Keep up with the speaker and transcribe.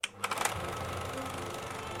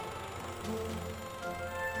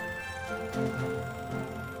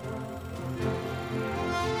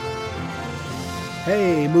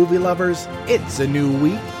Hey, movie lovers, it's a new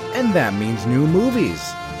week, and that means new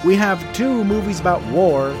movies. We have 2 movies about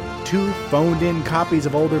war, 2 phoned-in copies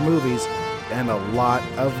of older movies, and a lot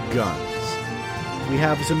of guns. We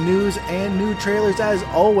have some news and new trailers as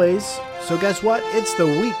always, so guess what? It's the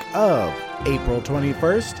week of April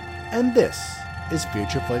 21st, and this is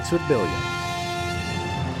Future Flicks with Billiam.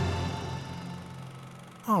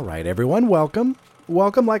 Alright everyone, welcome.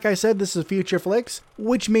 Welcome, like I said, this is Future Flicks,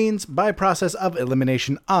 which means by process of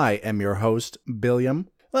elimination, I am your host, Billiam.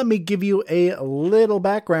 Let me give you a little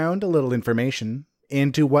background, a little information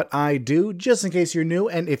into what I do, just in case you're new,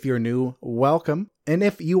 and if you're new, welcome. And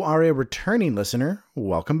if you are a returning listener,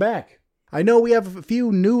 welcome back. I know we have a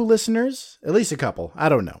few new listeners, at least a couple, I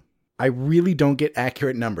don't know. I really don't get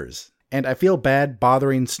accurate numbers, and I feel bad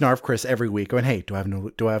bothering Snarf Chris every week, going, hey, do I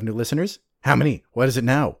have new listeners? How many? What is it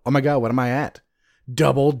now? Oh my god, what am I at?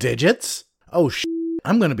 Double digits? Oh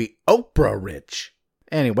I'm gonna be Oprah rich.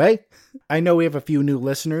 Anyway, I know we have a few new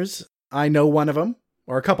listeners. I know one of them,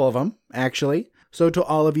 or a couple of them, actually. So to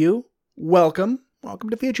all of you, welcome. Welcome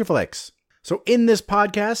to Future Flicks. So in this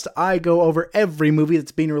podcast, I go over every movie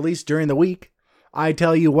that's being released during the week. I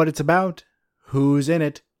tell you what it's about, who's in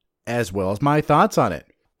it, as well as my thoughts on it.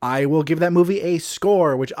 I will give that movie a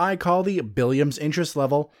score, which I call the Billiam's interest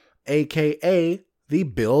level, aka the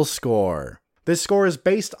Bill score. This score is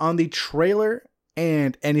based on the trailer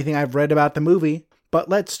and anything I've read about the movie, but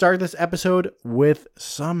let's start this episode with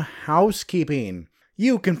some housekeeping.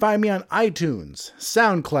 You can find me on iTunes,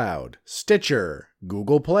 SoundCloud, Stitcher,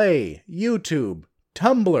 Google Play, YouTube,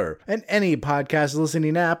 Tumblr, and any podcast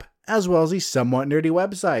listening app, as well as the Somewhat Nerdy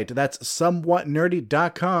website. That's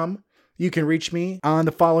somewhatnerdy.com. You can reach me on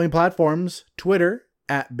the following platforms: Twitter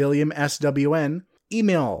 @BilliamSWN,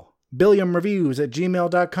 email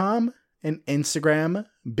BilliamReviews@gmail.com, and Instagram,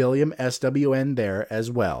 BilliamSWN there as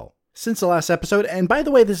well. Since the last episode, and by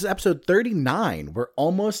the way, this is episode 39, we're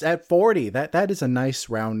almost at 40. That is a nice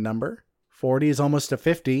round number. 40 is almost to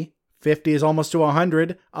 50. 50 is almost to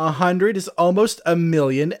 100. 100 is almost a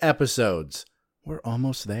million episodes. We're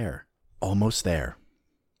almost there. Almost there.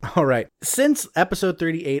 All right. Since episode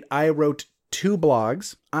 38, I wrote 2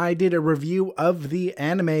 blogs. I did a review of the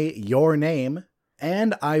anime Your Name,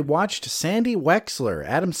 and I watched Sandy Wexler,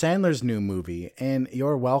 Adam Sandler's new movie, and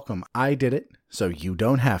you're welcome. I did it, so you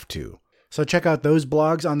don't have to. So check out those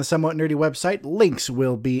blogs on the Somewhat Nerdy website. Links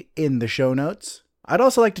will be in the show notes. I'd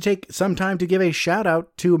also like to take some time to give a shout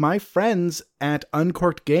out to my friends at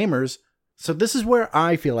Uncorked Gamers. So this is where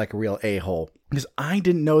I feel like a real a-hole, because I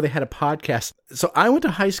didn't know they had a podcast. So I went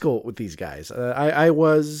to high school with these guys. I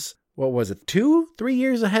was... what was it, 2-3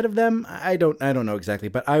 years ahead of them? I don't know exactly,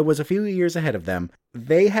 but I was a few years ahead of them.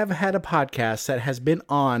 They have had a podcast that has been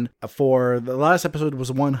on for, the last episode was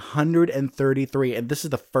 133, and this is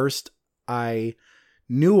the first I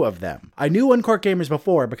knew of them. I knew Uncorked Gamers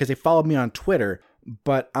before because they followed me on Twitter,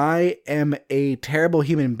 but I am a terrible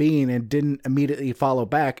human being and didn't immediately follow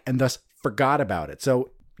back and thus forgot about it.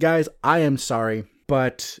 So guys, I am sorry.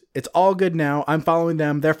 But it's all good now. I'm following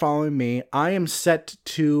them. They're following me. I am set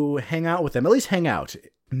to hang out with them, at least hang out,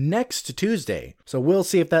 next Tuesday. So we'll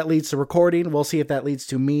see if that leads to recording. We'll see if that leads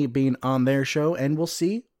to me being on their show, and we'll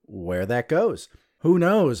see where that goes. Who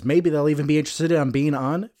knows? Maybe they'll even be interested in being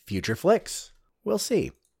on Future Flicks. We'll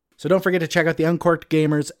see. So don't forget to check out the Uncorked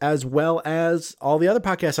Gamers, as well as all the other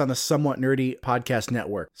podcasts on the Somewhat Nerdy Podcast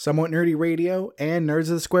Network. Somewhat Nerdy Radio and Nerds of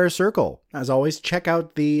the Square Circle. As always, check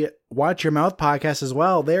out the Watch Your Mouth podcast as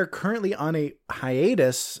well. They're currently on a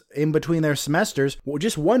hiatus in between their semesters. Well,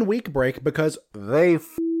 just 1 week break because they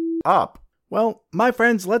up. Well, my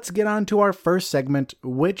friends, let's get on to our first segment,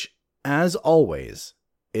 which, as always,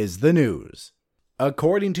 is the news.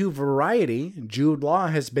 According to Variety, Jude Law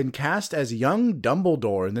has been cast as young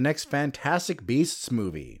Dumbledore in the next Fantastic Beasts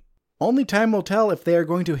movie. Only time will tell if they are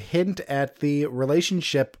going to hint at the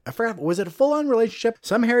relationship. I forgot, was it a full-on relationship?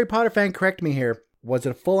 Some Harry Potter fan correct me here. Was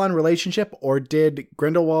it a full-on relationship, or did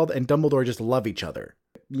Grindelwald and Dumbledore just love each other?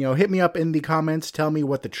 You know, hit me up in the comments, tell me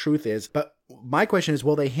what the truth is. But my question is,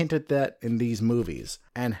 will they hint at that in these movies?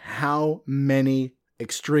 And how many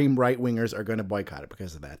extreme right-wingers are going to boycott it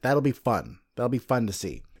because of that? That'll be fun. That'll be fun to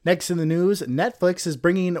see. Next in the news, Netflix is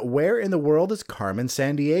bringing Where in the World is Carmen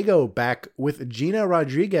Sandiego back with Gina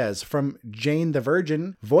Rodriguez from Jane the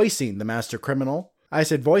Virgin voicing the master criminal. I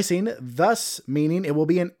said voicing, thus meaning it will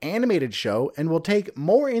be an animated show and will take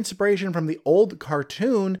more inspiration from the old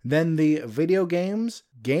cartoon than the video games,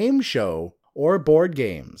 game show, or board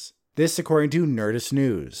games. This according to Nerdist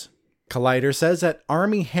News. Collider says that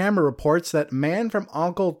Armie Hammer reports that Man from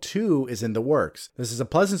U.N.C.L.E. 2 is in the works. This is a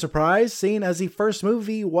pleasant surprise, seeing as the first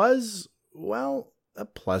movie was, well, a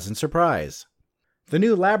pleasant surprise. The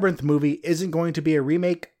new Labyrinth movie isn't going to be a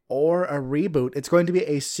remake or a reboot. It's going to be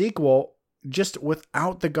a sequel, just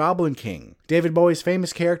without the Goblin King. David Bowie's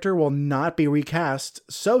famous character will not be recast,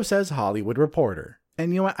 so says Hollywood Reporter.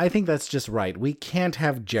 And you know what? I think that's just right. We can't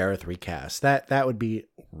have Jareth recast. That would be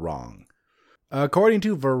wrong. According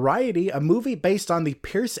to Variety, a movie based on the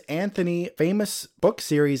Piers Anthony famous book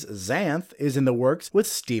series Xanth is in the works with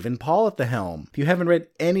Stephen Paul at the helm. If you haven't read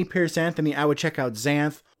any Piers Anthony, I would check out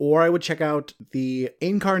Xanth, or I would check out the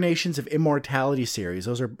Incarnations of Immortality series.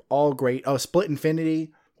 Those are all great. Oh, Split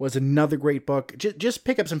Infinity was another great book. Just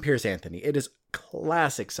pick up some Piers Anthony. It is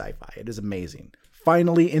classic sci-fi. It is amazing.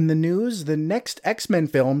 Finally, in the news, the next X-Men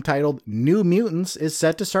film titled New Mutants is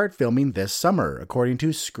set to start filming this summer, according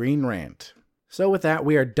to Screen Rant. So with that,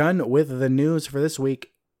 we are done with the news for this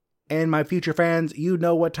week. And my future fans, you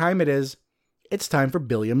know what time it is. It's time for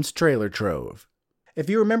Billiam's Trailer Trove. If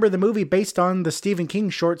you remember the movie based on the Stephen King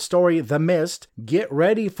short story The Mist, get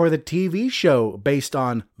ready for the TV show based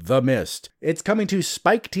on The Mist. It's coming to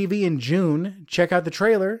Spike TV in June. Check out the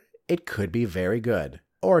trailer. It could be very good.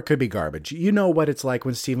 Or it could be garbage. You know what it's like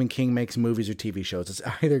when Stephen King makes movies or TV shows. It's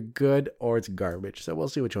either good or it's garbage. So we'll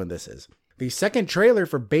see which one this is. The second trailer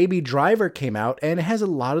for Baby Driver came out, and it has a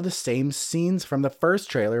lot of the same scenes from the first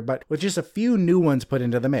trailer, but with just a few new ones put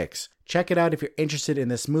into the mix. Check it out if you're interested in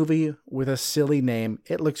this movie with a silly name.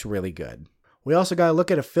 It looks really good. We also got to look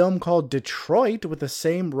at a film called Detroit with the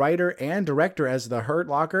same writer and director as The Hurt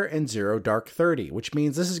Locker and Zero Dark 30, which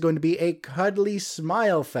means this is going to be a cuddly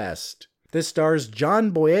smile fest. This stars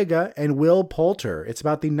John Boyega and Will Poulter. It's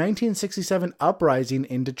about the 1967 uprising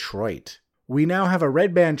in Detroit. We now have a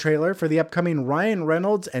Red Band trailer for the upcoming Ryan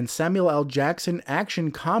Reynolds and Samuel L. Jackson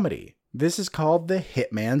action comedy. This is called The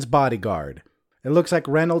Hitman's Bodyguard. It looks like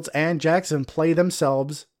Reynolds and Jackson play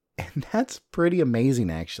themselves, and that's pretty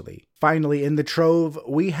amazing, actually. Finally, in the trove,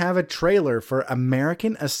 we have a trailer for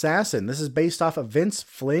American Assassin. This is based off a Vince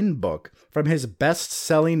Flynn book from his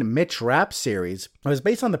best-selling Mitch Rapp series. It was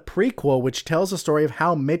based on the prequel, which tells the story of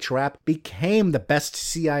how Mitch Rapp became the best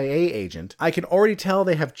CIA agent. I can already tell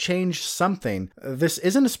they have changed something. This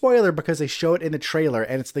isn't a spoiler because they show it in the trailer,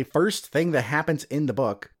 and it's the first thing that happens in the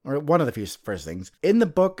book, or one of the few first things. In the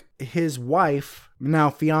book, his wife, now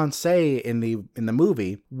fiance in the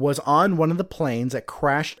movie, was on one of the planes that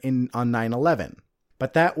crashed on 9/11.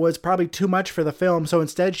 But that was probably too much for the film, so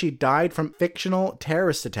instead she died from fictional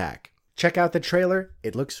terrorist attack. Check out the trailer.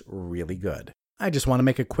 It looks really good. I just want to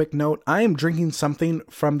make a quick note. I am drinking something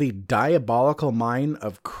from the diabolical mind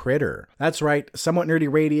of Critter. That's right, Somewhat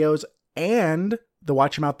Nerdy Radio's and the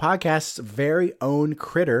Watch Your Mouth podcast's very own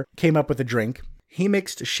Critter came up with a drink. He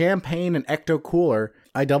mixed champagne and Ecto Cooler.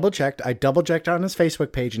 I double checked on his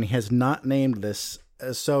Facebook page, and he has not named this.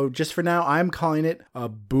 So just for now, I'm calling it a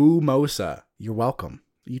Boo-mosa. You're welcome.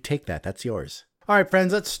 You take that. That's yours. All right,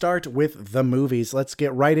 friends, let's start with the movies. Let's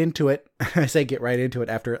get right into it. I say get right into it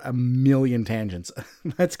after a million tangents.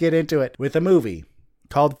 Let's get into it with a movie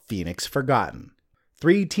called Phoenix Forgotten.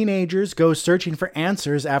 3 teenagers go searching for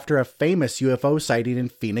answers after a famous UFO sighting in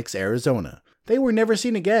Phoenix, Arizona. They were never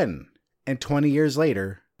seen again, and 20 years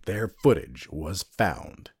later, their footage was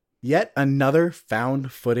found. Yet another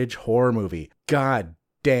found footage horror movie. God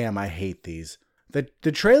damn, I hate these.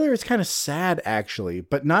 The trailer is kind of sad, actually,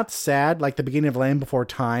 but not sad like the beginning of Land Before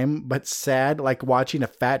Time, but sad like watching a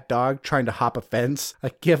fat dog trying to hop a fence.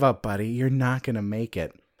 Like, give up, buddy. You're not going to make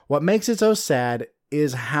it. What makes it so sad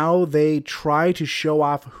is how they try to show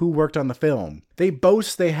off who worked on the film. They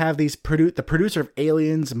boast they have the producer of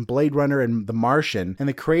Aliens and Blade Runner and The Martian, and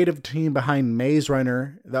the creative team behind Maze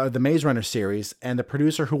Runner, the Maze Runner series, and the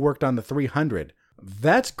producer who worked on the 300.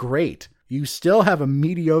 That's great. You still have a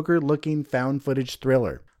mediocre-looking found footage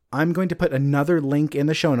thriller. I'm going to put another link in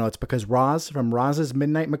the show notes because Roz from Roz's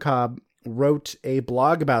Midnight Macabre wrote a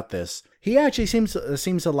blog about this. He actually seems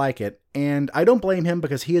to like it, and I don't blame him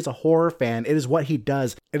because he is a horror fan. It is what he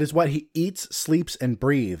does. It is what he eats, sleeps, and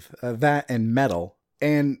breathes. That and metal.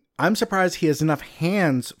 And I'm surprised he has enough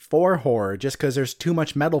hands for horror just because there's too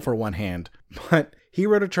much metal for one hand. But he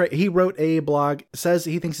wrote a blog, says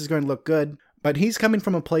he thinks it's going to look good. But he's coming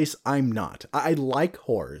from a place I'm not. I like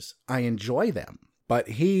horrors. I enjoy them. But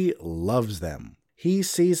he loves them. He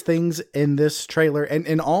sees things in this trailer and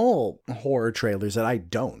in all horror trailers that I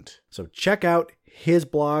don't. So check out his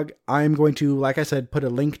blog. I'm going to, like I said, put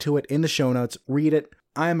a link to it in the show notes. Read it.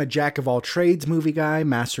 I'm a jack of all trades movie guy,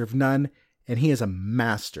 master of none, and he is a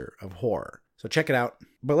master of horror. So check it out.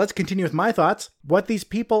 But let's continue with my thoughts. What these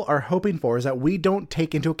people are hoping for is that we don't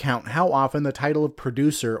take into account how often the title of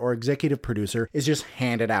producer or executive producer is just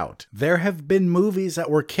handed out. There have been movies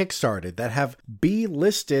that were kickstarted that have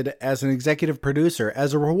B-listed as an executive producer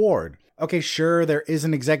as a reward. Okay, sure, there is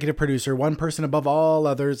an executive producer, one person above all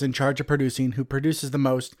others in charge of producing who produces the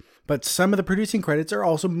most, but some of the producing credits are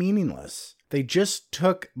also meaningless. They just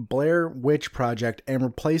took Blair Witch Project and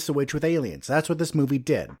replaced the witch with aliens. That's what this movie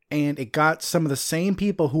did. And it got some of the same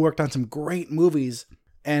people who worked on some great movies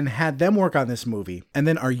and had them work on this movie, and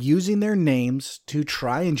then are using their names to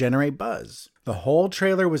try and generate buzz. The whole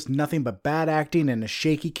trailer was nothing but bad acting and a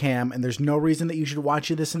shaky cam, and there's no reason that you should watch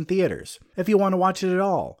this in theaters. If you want to watch it at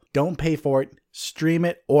all, don't pay for it, stream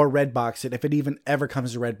it, or Redbox it if it even ever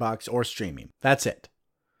comes to Redbox or streaming. That's it.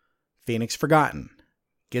 Phoenix Forgotten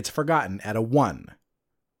gets forgotten at a 1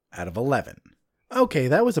 out of 11. Okay,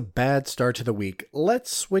 that was a bad start to the week.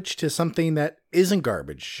 Let's switch to something that isn't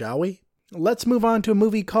garbage, shall we? Let's move on to a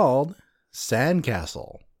movie called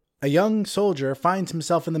Sandcastle. A young soldier finds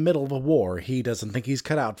himself in the middle of a war he doesn't think he's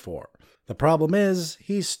cut out for. The problem is,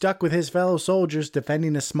 he's stuck with his fellow soldiers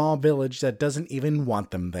defending a small village that doesn't even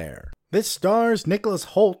want them there. This stars Nicholas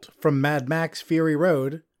Hoult from Mad Max Fury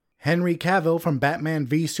Road, Henry Cavill from Batman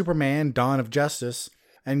v Superman Dawn of Justice,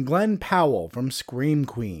 and Glenn Powell from Scream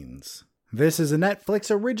Queens. This is a Netflix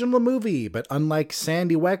original movie, but unlike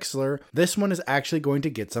Sandy Wexler, this one is actually going to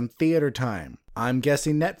get some theater time. I'm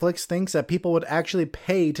guessing Netflix thinks that people would actually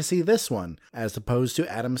pay to see this one, as opposed to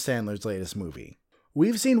Adam Sandler's latest movie.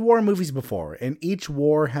 We've seen war movies before, and each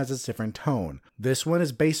war has its different tone. This one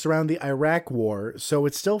is based around the Iraq War, so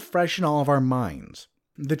it's still fresh in all of our minds.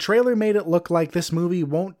 The trailer made it look like this movie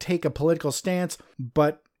won't take a political stance,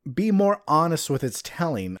 but be more honest with its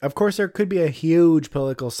telling. Of course, there could be a huge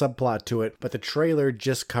political subplot to it, but the trailer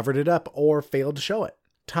just covered it up or failed to show it.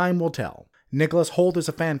 Time will tell. Nicholas Hoult is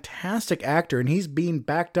a fantastic actor, and he's being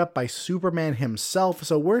backed up by Superman himself,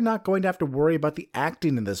 so we're not going to have to worry about the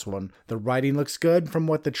acting in this one. The writing looks good from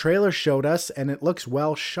what the trailer showed us, and it looks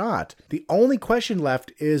well shot. The only question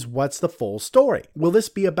left is, what's the full story? Will this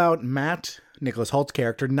be about Matt, Nicholas Hoult's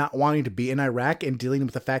character, not wanting to be in Iraq and dealing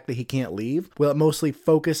with the fact that he can't leave? Will it mostly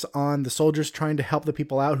focus on the soldiers trying to help the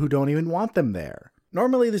people out who don't even want them there?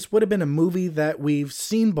 Normally, this would have been a movie that we've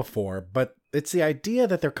seen before, but it's the idea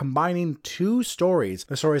that they're combining two stories,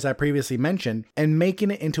 the stories I previously mentioned, and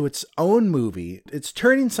making it into its own movie. It's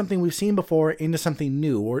turning something we've seen before into something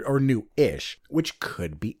new, or new-ish, which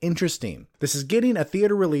could be interesting. This is getting a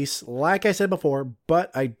theater release, like I said before,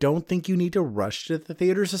 but I don't think you need to rush to the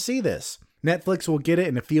theaters to see this. Netflix will get it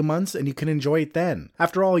in a few months and you can enjoy it then.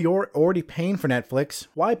 After all, you're already paying for Netflix.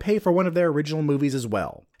 Why pay for one of their original movies as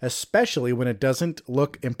well? Especially when it doesn't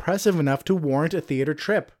look impressive enough to warrant a theater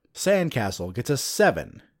trip. Sandcastle gets a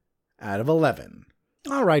 7 out of 11.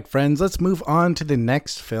 All right, friends, let's move on to the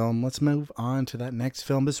next film. Let's move on to that next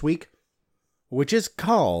film this week, which is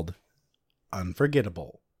called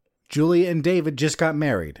Unforgettable. Julia and David just got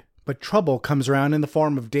married. But trouble comes around in the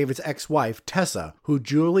form of David's ex-wife, Tessa, who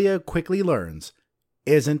Julia quickly learns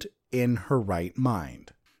isn't in her right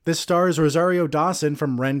mind. This stars Rosario Dawson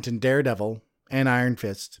from Rent and Daredevil, and Iron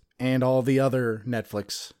Fist, and all the other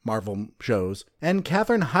Netflix Marvel shows, and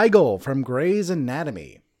Katherine Heigl from Grey's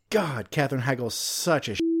Anatomy. God, Katherine Heigl's such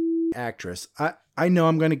a actress. I know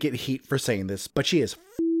I'm going to get heat for saying this, but she is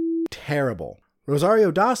terrible.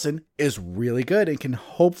 Rosario Dawson is really good and can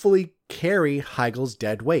hopefully carry Heigl's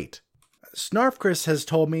dead weight. Snarfchris has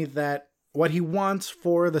told me that what he wants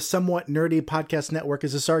for the Somewhat Nerdy Podcast Network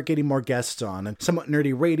is to start getting more guests on, and Somewhat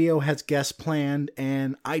Nerdy Radio has guests planned,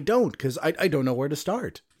 and I don't, because I don't know where to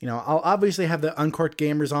start. You know, I'll obviously have the Uncorked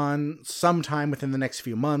Gamers on sometime within the next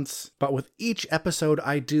few months, but with each episode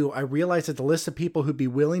I do, I realize that the list of people who'd be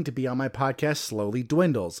willing to be on my podcast slowly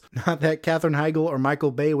dwindles. Not that Katherine Heigl or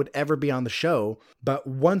Michael Bay would ever be on the show, but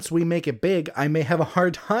once we make it big, I may have a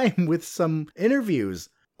hard time with some interviews.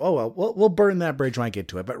 Oh well, we'll burn that bridge when I get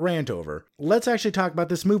to it, but rant over. Let's actually talk about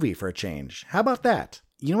this movie for a change. How about that?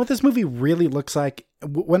 You know what this movie really looks like?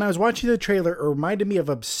 When I was watching the trailer, it reminded me of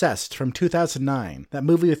Obsessed from 2009. That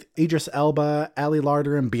movie with Idris Elba, Ali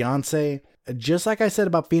Larter, and Beyonce. Just like I said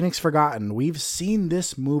about Phoenix Forgotten, we've seen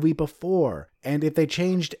this movie before. And if they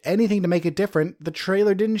changed anything to make it different, the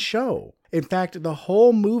trailer didn't show. In fact, the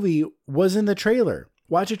whole movie was in the trailer.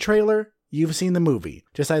 Watch a trailer, you've seen the movie.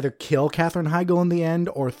 Just either kill Katherine Heigl in the end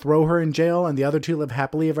or throw her in jail and the other two live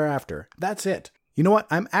happily ever after. That's it. You know what?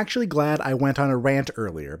 I'm actually glad I went on a rant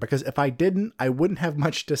earlier, because if I didn't, I wouldn't have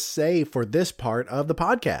much to say for this part of the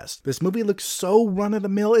podcast. This movie looks so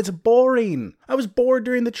run-of-the-mill, it's boring. I was bored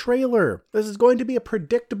during the trailer. This is going to be a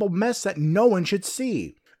predictable mess that no one should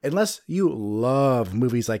see. Unless you love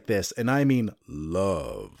movies like this, and I mean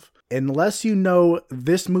love. Unless you know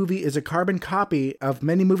this movie is a carbon copy of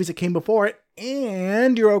many movies that came before it,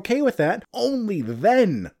 and you're okay with that, only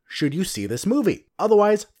then should you see this movie.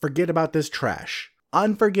 Otherwise, forget about this trash.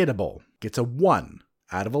 Unforgettable gets a 1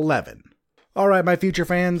 out of 11. All right, my future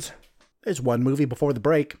fans, there's one movie before the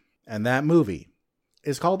break, and that movie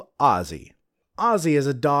is called Ozzy. Ozzy is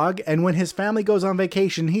a dog, and when his family goes on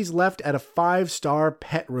vacation, he's left at a 5-star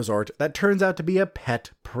pet resort that turns out to be a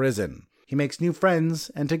pet prison. He makes new friends,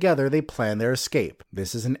 and together they plan their escape.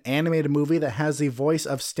 This is an animated movie that has the voice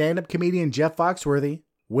of stand-up comedian Jeff Foxworthy,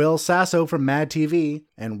 Will Sasso from Mad TV,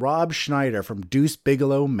 and Rob Schneider from Deuce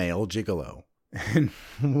Bigalow Male Gigolo. And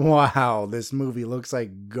wow, this movie looks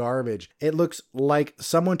like garbage. It looks like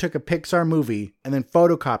someone took a Pixar movie and then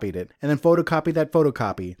photocopied it, and then photocopied that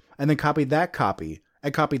photocopy, and then copied that copy,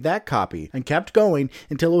 and copied that copy, and kept going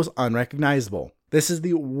until it was unrecognizable. This is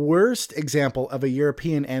the worst example of a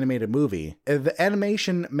European animated movie. The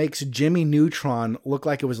animation makes Jimmy Neutron look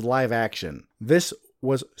like it was live action. This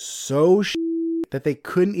was so that they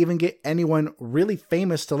couldn't even get anyone really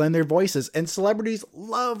famous to lend their voices, and celebrities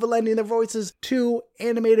love lending their voices to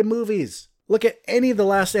animated movies. Look at any of the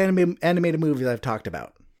last animated movies I've talked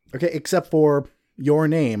about. Okay, except for Your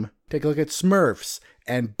Name. Take a look at Smurfs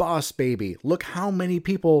and Boss Baby. Look how many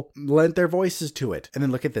people lent their voices to it. And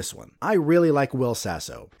then look at this one. I really like Will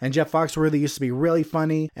Sasso. And Jeff Foxworthy used to be really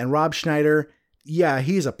funny. And Rob Schneider, yeah,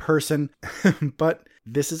 he's a person. But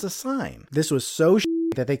this is a sign. This was so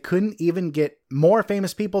that they couldn't even get more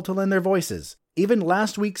famous people to lend their voices. Even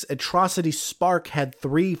last week's atrocity Spark had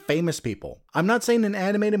 3 famous people. I'm not saying an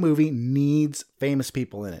animated movie needs famous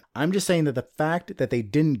people in it. I'm just saying that the fact that they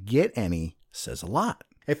didn't get any says a lot.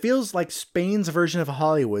 It feels like Spain's version of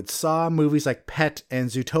Hollywood saw movies like Pet and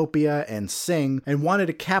Zootopia and Sing and wanted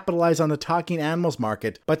to capitalize on the talking animals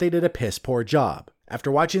market, but they did a piss poor job.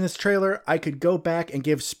 After watching this trailer, I could go back and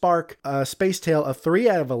give Spark a Space Tale a 3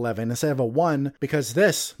 out of 11 instead of a 1, because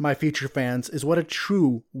this, my future fans, is what a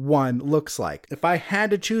true 1 looks like. If I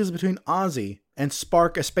had to choose between Ozzy and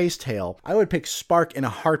Spark a Space Tale, I would pick Spark in a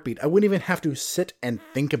heartbeat. I wouldn't even have to sit and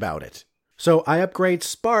think about it. So I upgrade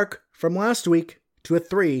Spark from last week to a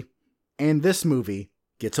 3, and this movie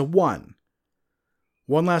gets a 1.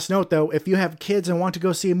 One last note though, if you have kids and want to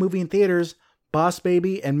go see a movie in theaters, Boss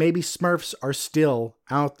Baby and maybe Smurfs are still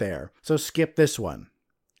out there, so skip this one.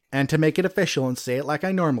 And to make it official and say it like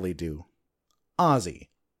I normally do, Ozzy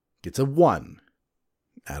gets a 1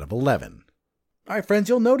 out of 11. Alright friends,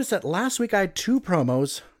 you'll notice that last week I had 2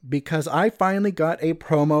 promos because I finally got a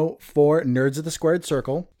promo for Nerds of the Squared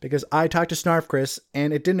Circle, because I talked to Snarf Chris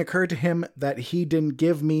and it didn't occur to him that he didn't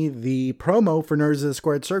give me the promo for Nerds of the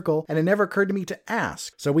Squared Circle, and it never occurred to me to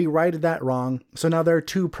ask. So we righted that wrong, so now there are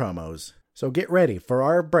 2 promos. So get ready for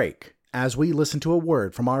our break as we listen to a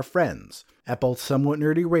word from our friends at both Somewhat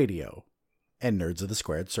Nerdy Radio and Nerds of the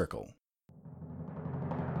Squared Circle.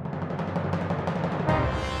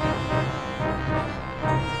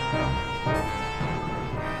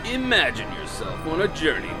 Imagine yourself on a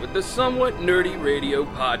journey with the Somewhat Nerdy Radio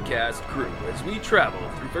podcast crew as we travel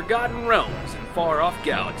through forgotten realms and far-off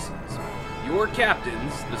galaxies. Your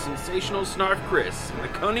captains, the sensational Snarf Chris and the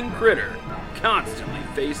cunning Critter, constantly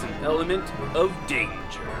face an element of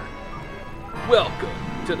danger.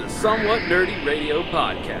 Welcome to the Somewhat Nerdy Radio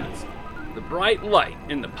podcast, the bright light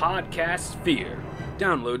in the podcast sphere.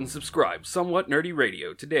 Download and subscribe Somewhat Nerdy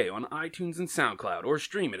Radio today on iTunes and SoundCloud, or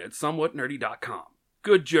stream it at somewhatnerdy.com.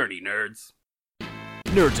 Good journey, nerds.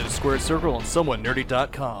 Nerds in a Squared Circle on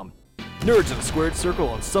somewhatnerdy.com. Nerds in the Squared Circle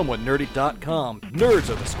on somewhatnerdy.com. Nerds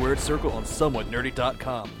of the Squared Circle on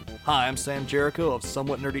somewhatnerdy.com. Hi, I'm Sam Jericho of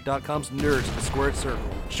somewhatnerdy.com's Nerds in the Squared Circle.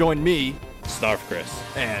 Join me, Snarf Chris,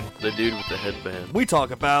 and the dude with the headband. we talk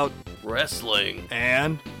about Wrestling.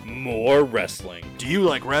 and More wrestling. do you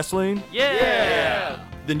like wrestling? Yeah!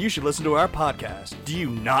 Then you should listen to our podcast. Do you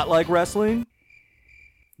not like wrestling?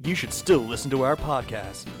 You should still listen to our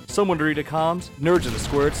podcast. somewhatnerdy.com's Nerds in the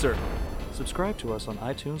Squared Circle. Subscribe to us on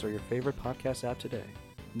iTunes or your favorite podcast app today.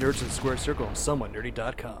 Nerds in the Squared Circle on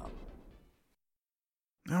somewhatnerdy.com.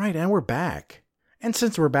 All right, and we're back. And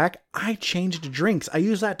since we're back, I changed drinks. I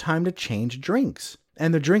used that time to change drinks.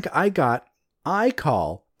 And the drink I got, I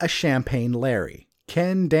call a Champagne Larry.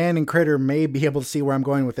 Ken, Dan, and Critter may be able to see where I'm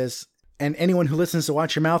going with this, and anyone who listens to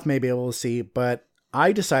Watch Your Mouth may be able to see, but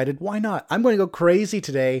I decided, why not? I'm going to go crazy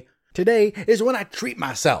today. Today is when I treat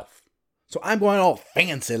myself. So I'm going all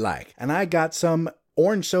fancy like. And I got some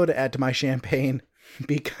orange soda to add to my champagne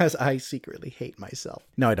because I secretly hate myself.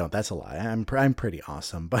 No, I don't. That's a lie. I'm pretty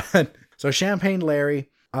awesome. But so Champagne Larry,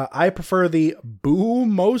 I prefer the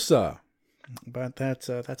Boomosa. But that's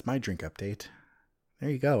my drink update. There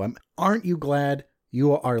you go. Aren't you glad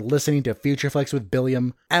you are listening to Future Flicks with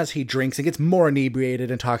Billiam as he drinks and gets more inebriated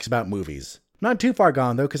and talks about movies? Not too far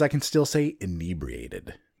gone, though, because I can still say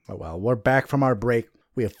inebriated. Oh well, we're back from our break.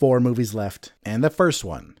 We have 4 movies left, and the first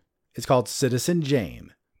one is called Citizen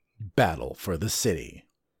Jane, Battle for the City.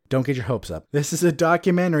 Don't get your hopes up. This is a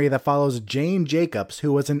documentary that follows Jane Jacobs,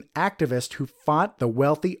 who was an activist who fought the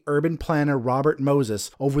wealthy urban planner Robert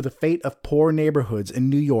Moses over the fate of poor neighborhoods in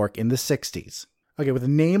New York in the 60s. Okay, with a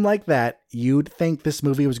name like that, you'd think this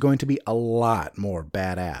movie was going to be a lot more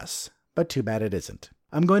badass. But too bad it isn't.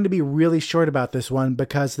 I'm going to be really short about this one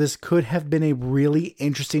because this could have been a really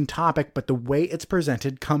interesting topic, but the way it's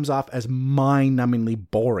presented comes off as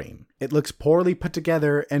mind-numbingly boring. It looks poorly put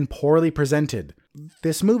together and poorly presented.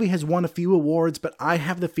 This movie has won a few awards, but I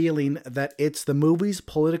have the feeling that it's the movie's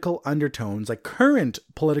political undertones, like current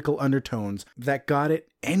political undertones, that got it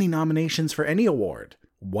any nominations for any award.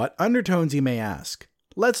 What undertones, you may ask?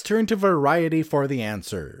 Let's turn to Variety for the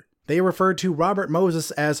answer. They referred to Robert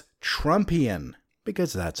Moses as Trumpian,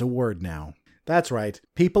 because that's a word now. That's right,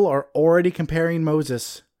 people are already comparing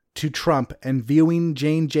Moses to Trump and viewing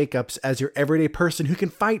Jane Jacobs as your everyday person who can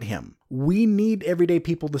fight him. We need everyday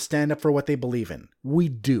people to stand up for what they believe in. We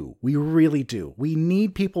do. We really do. We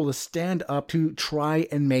need people to stand up to try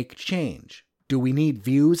and make change. Do we need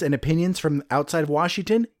views and opinions from outside of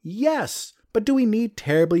Washington? Yes. But do we need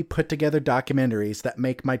terribly put together documentaries that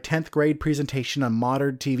make my 10th grade presentation on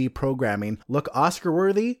modern TV programming look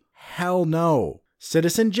Oscar-worthy? Hell no.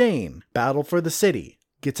 Citizen Jane, Battle for the City,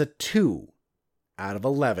 gets a 2 out of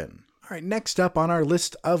 11. All right, next up on our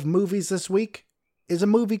list of movies this week is a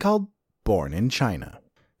movie called Born in China.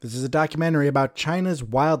 This is a documentary about China's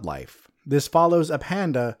wildlife. This follows a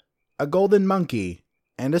panda, a golden monkey,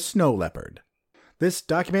 and a snow leopard. This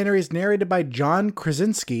documentary is narrated by John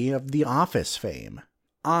Krasinski of The Office fame.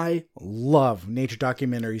 I love nature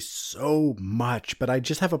documentaries so much, but I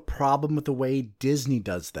just have a problem with the way Disney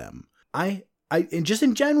does them. And just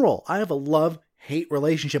in general, I have a love-hate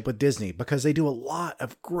relationship with Disney because they do a lot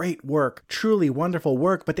of great work, truly wonderful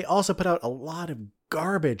work, but they also put out a lot of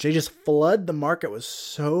garbage. They just flood the market with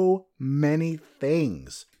so many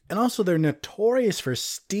things. And also they're notorious for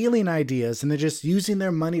stealing ideas and they're just using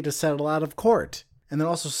their money to settle out of court. And then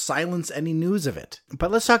also silence any news of it.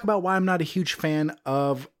 But let's talk about why I'm not a huge fan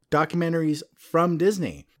of documentaries from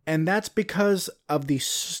Disney. And that's because of the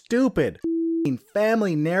stupid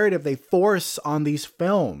family narrative they force on these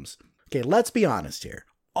films. Okay, let's be honest here.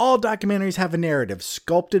 All documentaries have a narrative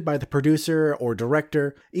sculpted by the producer or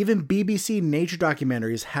director. Even BBC nature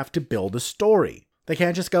documentaries have to build a story. They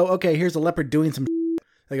can't just go, okay, here's a leopard doing some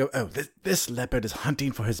They go, oh, this leopard is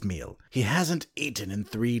hunting for his meal. He hasn't eaten in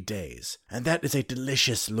 3 days. And that is a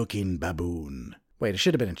delicious-looking baboon. Wait, it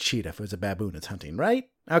should have been a cheetah if it was a baboon it's hunting, right?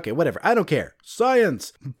 Okay, whatever. I don't care.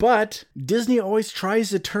 Science! But Disney always tries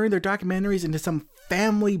to turn their documentaries into some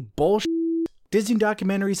family bullshit. Disney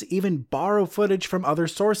documentaries even borrow footage from other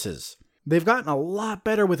sources. They've gotten a lot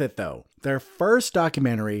better with it, though. Their first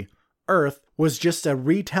documentary, Earth, was just a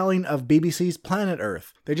retelling of BBC's Planet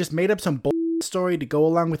Earth. They just made up some bullshit story to go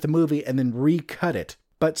along with the movie and then recut it.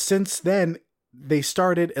 But since then, they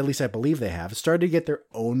started, at least I believe they have, started to get their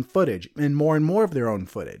own footage and more of their own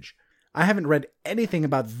footage. I haven't read anything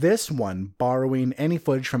about this one borrowing any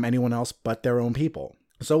footage from anyone else but their own people.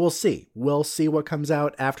 So we'll see. We'll see what comes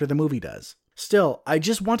out after the movie does. Still, I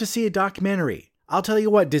just want to see a documentary. I'll tell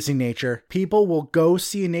you what, Disney Nature, people will go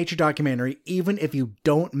see a nature documentary even if you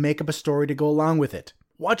don't make up a story to go along with it.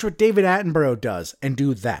 Watch what David Attenborough does and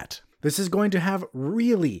do that. This is going to have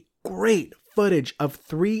really great footage of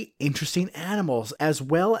 3 interesting animals, as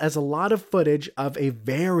well as a lot of footage of a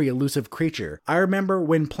very elusive creature. I remember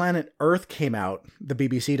when Planet Earth came out, the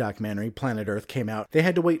BBC documentary Planet Earth came out, they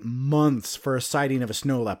had to wait months for a sighting of a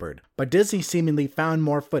snow leopard. But Disney seemingly found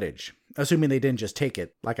more footage, assuming they didn't just take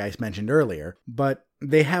it, like I mentioned earlier, but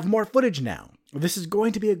they have more footage now. This is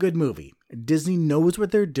going to be a good movie. Disney knows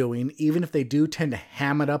what they're doing, even if they do tend to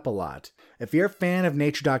ham it up a lot. If you're a fan of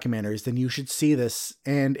nature documentaries, then you should see this.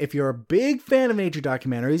 And if you're a big fan of nature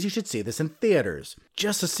documentaries, you should see this in theaters.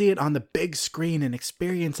 Just to see it on the big screen and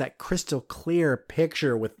experience that crystal clear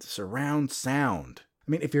picture with surround sound.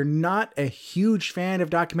 I mean, if you're not a huge fan of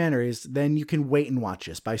documentaries, then you can wait and watch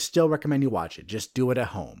this, but I still recommend you watch it. Just do it at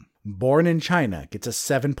home. Born in China gets a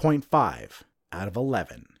 7.5 out of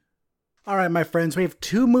 11. All right, my friends, we have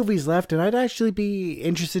 2 movies left, and I'd actually be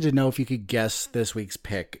interested to know if you could guess this week's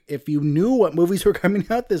pick. If you knew what movies were coming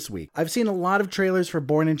out this week. I've seen a lot of trailers for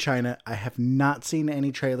Born in China. I have not seen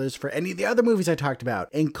any trailers for any of the other movies I talked about,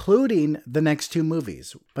 including the next 2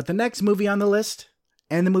 movies. But the next movie on the list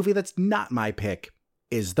And the movie that's not my pick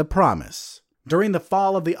is The Promise. During the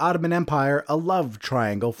fall of the Ottoman Empire, a love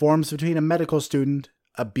triangle forms between a medical student,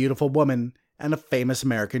 a beautiful woman, and a famous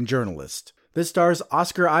American journalist. This stars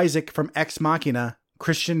Oscar Isaac from Ex Machina,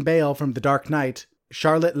 Christian Bale from The Dark Knight,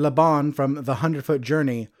 Charlotte Le Bon from The 100-Foot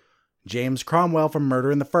Journey, James Cromwell from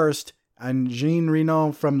Murder in the First, and Jean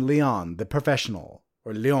Reno from Leon, the Professional,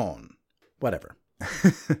 or Leon, whatever.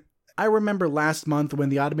 I remember last month when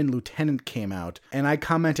The Ottoman Lieutenant came out, and I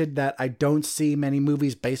commented that I don't see many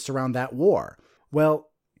movies based around that war. Well,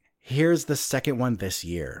 here's the second one this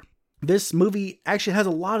year. This movie actually has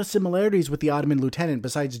a lot of similarities with The Ottoman Lieutenant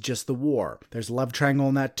besides just the war. There's a love triangle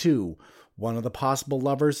in that too. One of the possible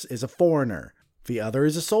lovers is a foreigner. The other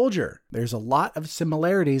is a soldier. There's a lot of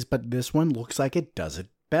similarities, but this one looks like it does it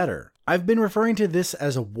better. I've been referring to this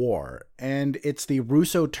as a war, and it's the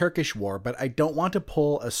Russo-Turkish War, but I don't want to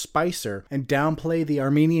pull a Spicer and downplay the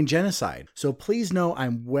Armenian genocide. So please know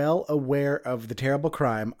I'm well aware of the terrible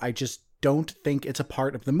crime. I just don't think it's a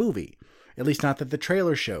part of the movie. At least not that the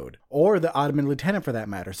trailer showed, or the Ottoman Lieutenant for that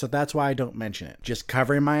matter, so that's why I don't mention it. Just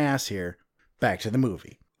covering my ass here. Back to the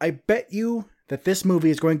movie. I bet you that this movie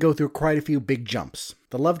is going to go through quite a few big jumps.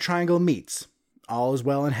 The love triangle meets. All is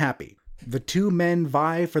well and happy. The two men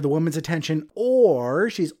vie for the woman's attention, or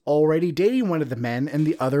she's already dating one of the men and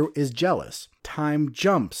the other is jealous. Time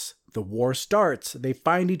jumps. The war starts. They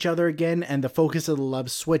find each other again, and the focus of the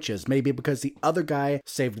love switches. Maybe because the other guy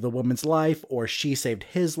saved the woman's life, or she saved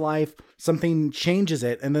his life. Something changes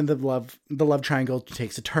it, and then the love triangle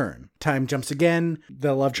takes a turn. Time jumps again.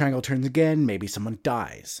 The love triangle turns again. Maybe someone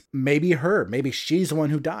dies. Maybe her. Maybe she's the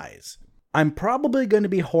one who dies. I'm probably going to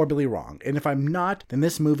be horribly wrong, and if I'm not, then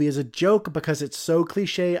this movie is a joke because it's so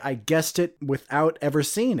cliche I guessed it without ever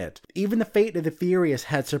seeing it. Even The Fate of the Furious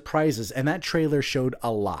had surprises, and that trailer showed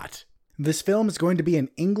a lot. This film is going to be an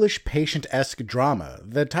English Patient-esque drama,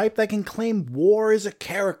 the type that can claim war is a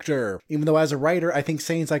character, even though as a writer I think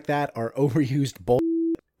sayings like that are overused bull.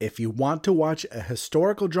 If you want to watch a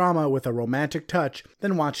historical drama with a romantic touch,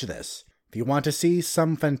 then watch this. If you want to see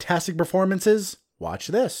some fantastic performances, watch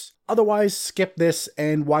this. Otherwise, skip this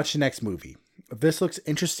and watch the next movie. This looks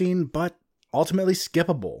interesting, but ultimately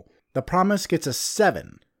skippable. The Promise gets a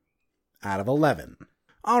 7 out of 11.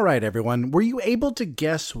 Alright everyone, were you able to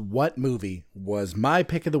guess what movie was my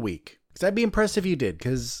pick of the week? Because I'd be impressed if you did,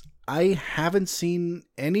 because I haven't seen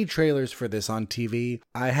any trailers for this on TV.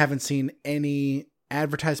 I haven't seen any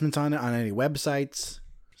advertisements on it on any websites.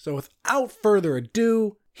 So without further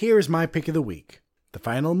ado, here's my pick of the week. The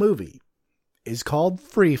final movie is called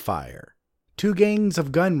Free Fire. Two gangs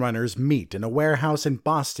of gun runners meet in a warehouse in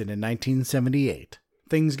Boston in 1978.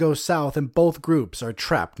 Things go south and both groups are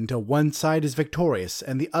trapped until one side is victorious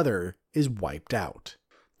and the other is wiped out.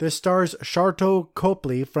 This stars Sharlto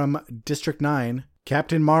Copley from District 9,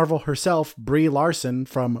 Captain Marvel herself, Brie Larson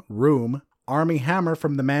from Room, Armie Hammer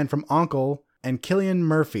from The Man from U.N.C.L.E., and Cillian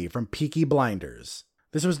Murphy from Peaky Blinders.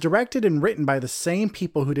 This was directed and written by the same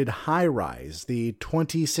people who did High Rise, the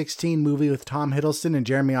 2016 movie with Tom Hiddleston and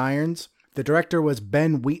Jeremy Irons. The director was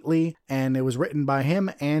Ben Wheatley, and it was written by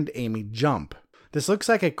him and Amy Jump. This looks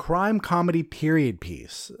like a crime comedy period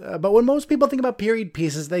piece. But when most people think about period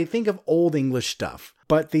pieces, they think of old English stuff.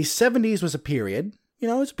 But the 70s was a period. You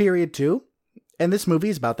know, it's a period too. And this movie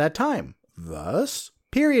is about that time. Thus,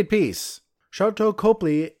 period piece. Sharlto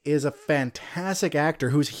Copley is a fantastic actor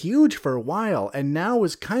who's huge for a while and now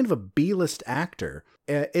is kind of a B-list actor.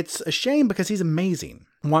 It's a shame because he's amazing.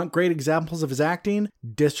 Want great examples of his acting?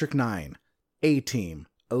 District 9, A-Team,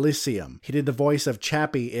 Elysium. He did the voice of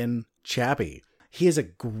Chappie in Chappie. He is a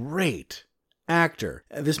great actor.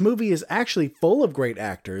 This movie is actually full of great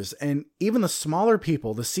actors, and even the smaller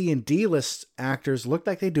people, the C and D list actors, look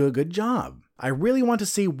like they do a good job. I really want to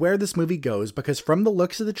see where this movie goes because from the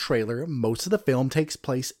looks of the trailer, most of the film takes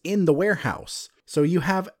place in the warehouse. So you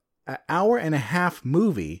have an hour-and-a-half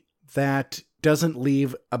movie that doesn't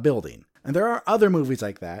leave a building. And there are other movies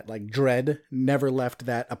like that, like Dread, never left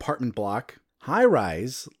that apartment block. High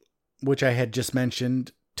Rise, which I had just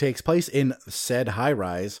mentioned, takes place in said high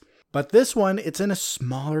rise. But this one, it's in a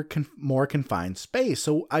smaller, more confined space.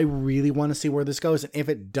 So I really want to see where this goes. And if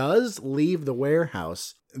it does leave the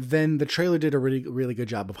warehouse, then the trailer did a really, really good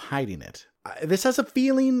job of hiding it. This has a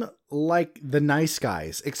feeling like The Nice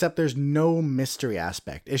Guys, except there's no mystery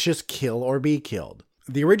aspect. It's just kill or be killed.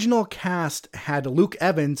 The original cast had Luke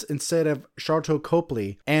Evans instead of Sharlto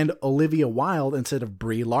Copley and Olivia Wilde instead of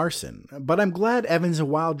Brie Larson. But I'm glad Evans and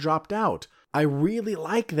Wilde dropped out. I really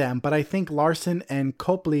like them, but I think Larson and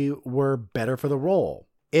Copley were better for the role.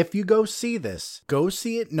 If you go see this, go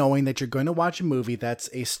see it knowing that you're going to watch a movie that's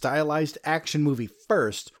a stylized action movie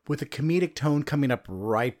first, with a comedic tone coming up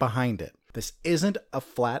right behind it. This isn't a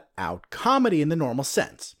flat-out comedy in the normal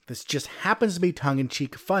sense. This just happens to be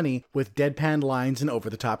tongue-in-cheek funny with deadpan lines and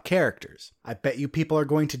over-the-top characters. I bet you people are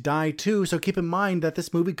going to die too, so keep in mind that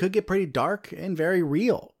this movie could get pretty dark and very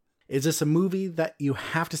real. Is this a movie that you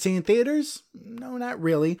have to see in theaters? No, not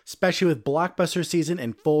really, especially with blockbuster season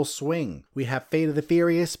in full swing. We have Fate of the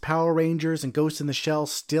Furious, Power Rangers, and Ghost in the Shell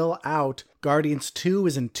still out. Guardians 2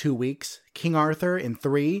 is in 2 weeks, King Arthur in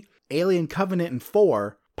 3, Alien Covenant in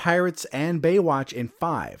 4, Pirates and Baywatch in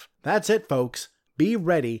 5. That's it, folks. Be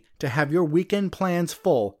ready to have your weekend plans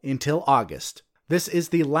full until August. This is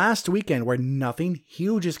the last weekend where nothing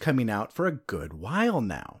huge is coming out for a good while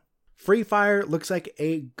now. Free Fire looks like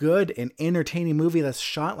a good and entertaining movie that's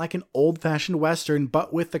shot like an old-fashioned Western,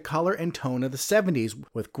 but with the color and tone of the 70s,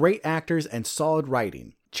 with great actors and solid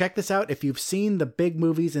writing. Check this out if you've seen the big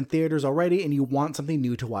movies in theaters already and you want something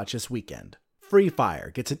new to watch this weekend. Free Fire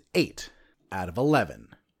gets an 8 out of 11.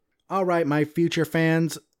 Alright, my future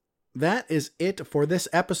fans, that is it for this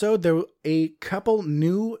episode. There were a couple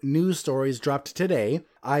new news stories dropped today.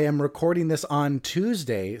 I am recording this on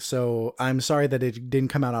Tuesday, so I'm sorry that it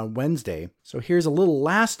didn't come out on Wednesday. So here's a little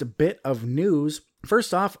last bit of news.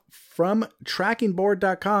 First off, from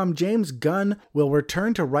trackingboard.com, James Gunn will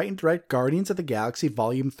return to write and direct Guardians of the Galaxy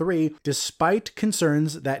Volume 3, despite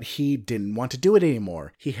concerns that he didn't want to do it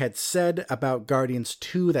anymore. He had said about Guardians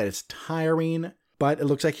 2 that it's tiring, but it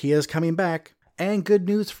looks like he is coming back. And good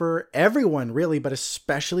news for everyone, really, but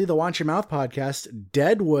especially the Watch Your Mouth podcast,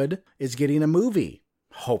 Deadwood is getting a movie.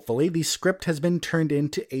 Hopefully, the script has been turned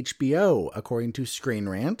into HBO, according to Screen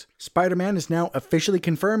Rant. Spider-Man is now officially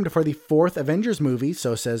confirmed for the 4th Avengers movie,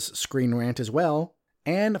 so says Screen Rant as well.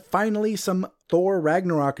 And finally, some Thor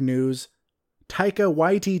Ragnarok news. Taika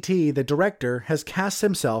Waititi, the director, has cast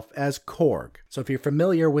himself as Korg. So if you're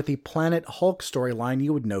familiar with the Planet Hulk storyline,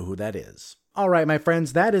 you would know who that is. Alright, my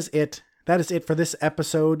friends, that is it. That is it for this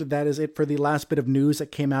episode. That is it for the last bit of news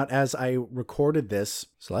that came out as I recorded this.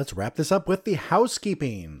 So let's wrap this up with the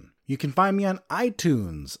housekeeping. You can find me on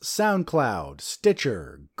iTunes, SoundCloud,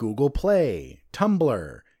 Stitcher, Google Play,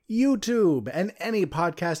 Tumblr, YouTube, and any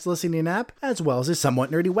podcast listening app, as well as a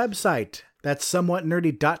Somewhat Nerdy website. That's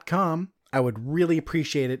somewhatnerdy.com. I would really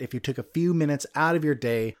appreciate it if you took a few minutes out of your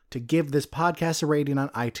day to give this podcast a rating on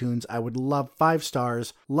iTunes. I would love 5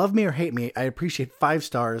 stars. Love me or hate me, I appreciate 5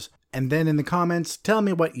 stars. And then in the comments, tell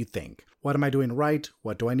me what you think. What am I doing right?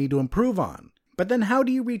 What do I need to improve on? But then how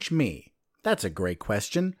do you reach me? That's a great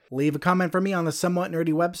question. Leave a comment for me on the Somewhat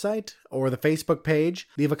Nerdy website or the Facebook page.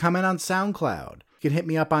 Leave a comment on SoundCloud. You can hit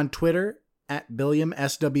me up on Twitter at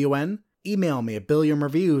BilliamSWN. Email me at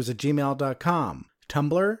BilliamReviews@gmail.com.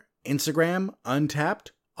 Tumblr, Instagram,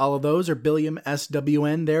 Untapped, all of those are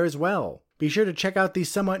BilliamSWN there as well. Be sure to check out the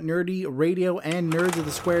Somewhat Nerdy Radio and Nerds of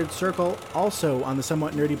the Squared Circle, also on the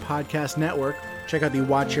Somewhat Nerdy Podcast Network. Check out the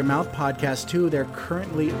Watch Your Mouth podcast too. They're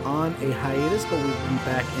currently on a hiatus, but we'll be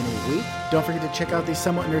back in a week. Don't forget to check out the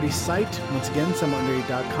Somewhat Nerdy site, once again,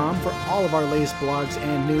 somewhatnerdy.com, for all of our latest blogs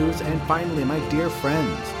and news. And finally, my dear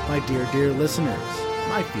friends, my dear listeners,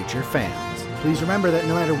 my future fans, please remember that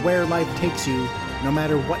no matter where life takes you, no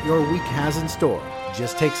matter what your week has in store,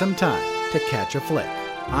 just take some time to catch a flick.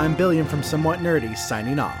 I'm Billiam from Somewhat Nerdy,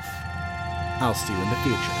 signing off. I'll see you in the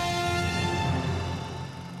future.